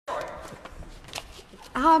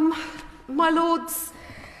My Lords,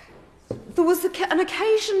 there was an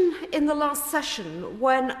occasion in the last session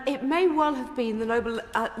when it may well have been the noble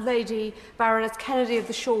Lady Baroness Kennedy of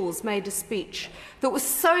the Shawes made a speech that was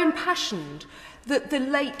so impassioned that the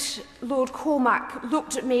late Lord Cormac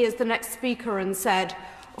looked at me as the next speaker and said,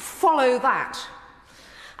 "Follow that."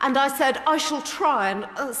 And I said, "I shall try,"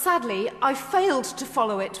 and sadly, I failed to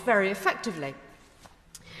follow it very effectively.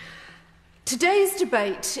 Today's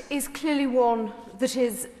debate is clearly one that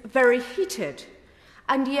is very heated,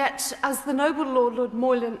 and yet, as the noble Lord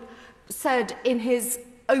Moylan said in his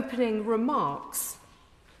opening remarks,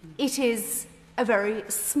 it is a very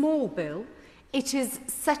small bill. It is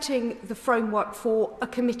setting the framework for a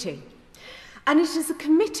committee. And it is a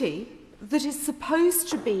committee that is supposed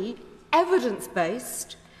to be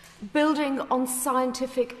evidence-based, building on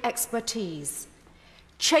scientific expertise,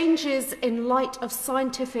 changes in light of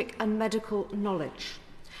scientific and medical knowledge.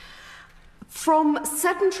 From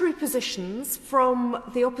sedentary positions, from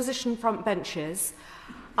the opposition front benches,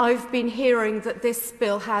 I've been hearing that this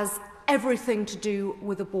bill has everything to do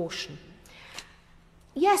with abortion.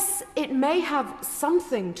 Yes, it may have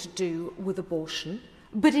something to do with abortion,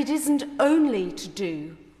 but it isn't only to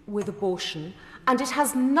do with abortion, and it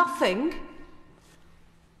has nothing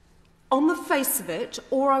on the face of it,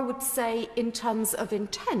 or I would say in terms of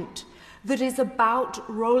intent, that is about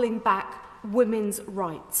rolling back women's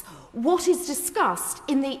rights. What is discussed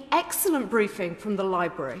in the excellent briefing from the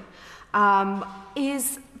library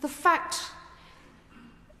is the fact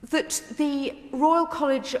that the Royal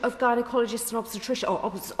College of Gynecologists and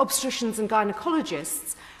Obstetricians and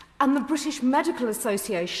Gynecologists and the British Medical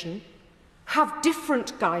Association have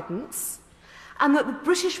different guidance, and that the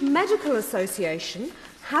British Medical Association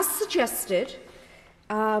has suggested,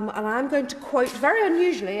 and I'm going to quote, very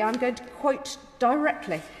unusually, I'm going to quote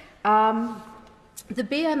directly, the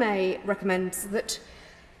BMA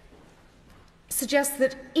suggests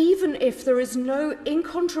that even if there is no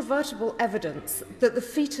incontrovertible evidence that the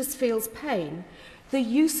fetus feels pain, the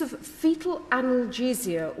use of fetal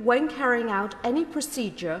analgesia when carrying out any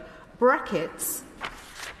procedure, brackets,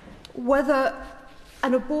 whether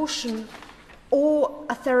an abortion or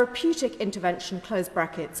a therapeutic intervention, close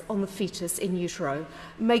brackets, on the fetus in utero,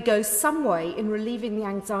 may go some way in relieving the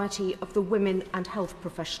anxiety of the women and health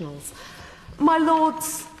professionals. My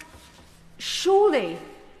Lords, surely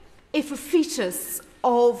if a fetus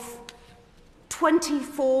of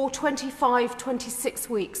 24, 25, 26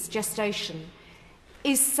 weeks gestation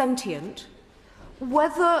is sentient,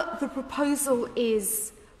 whether the proposal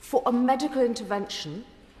is for a medical intervention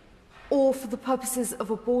or for the purposes of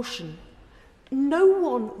abortion, no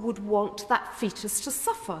one would want that fetus to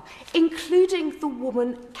suffer, including the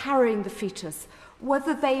woman carrying the fetus,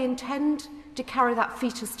 whether they intend to carry that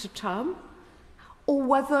fetus to term or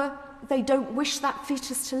whether they don't wish that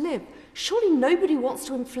fetus to live. Surely nobody wants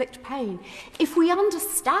to inflict pain. If we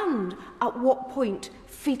understand at what point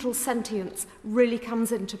fetal sentience really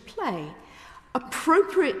comes into play,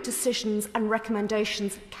 appropriate decisions and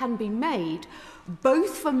recommendations can be made,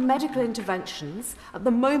 both for medical interventions. At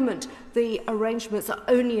the moment, the arrangements are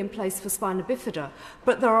only in place for spina bifida,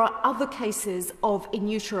 but there are other cases of in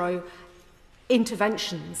utero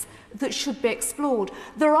interventions that should be explored.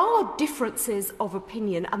 There are differences of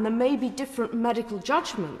opinion, and there may be different medical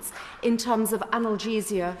judgments in terms of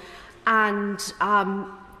analgesia and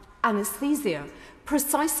anaesthesia,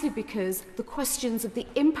 precisely because the questions of the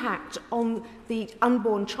impact on the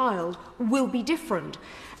unborn child will be different.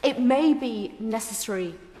 It may be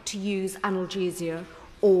necessary to use analgesia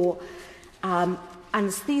or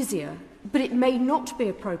anaesthesia, but it may not be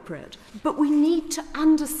appropriate. But we need to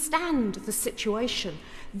understand the situation.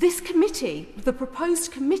 This committee, the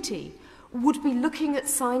proposed committee, would be looking at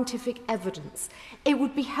scientific evidence. It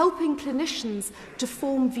would be helping clinicians to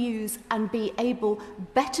form views and be able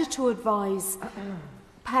better to advise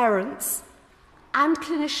parents and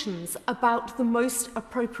clinicians about the most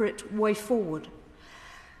appropriate way forward.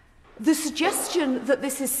 The suggestion that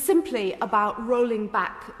this is simply about rolling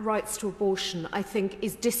back rights to abortion, I think,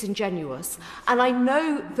 is disingenuous. And I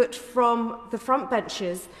know that from the front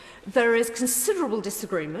benches there is considerable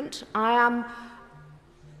disagreement. I am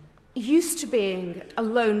used to being a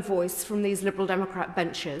lone voice from these Liberal Democrat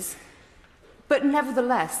benches, but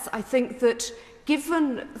nevertheless, I think that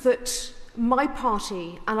given that my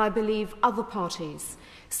party, and I believe other parties,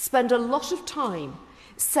 spend a lot of time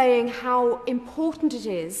saying how important it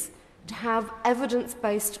is to have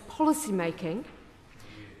evidence-based policy making,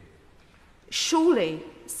 surely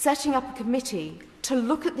setting up a committee to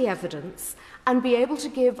look at the evidence and be able to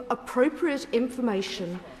give appropriate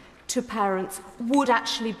information to parents would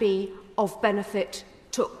actually be of benefit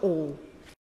to all.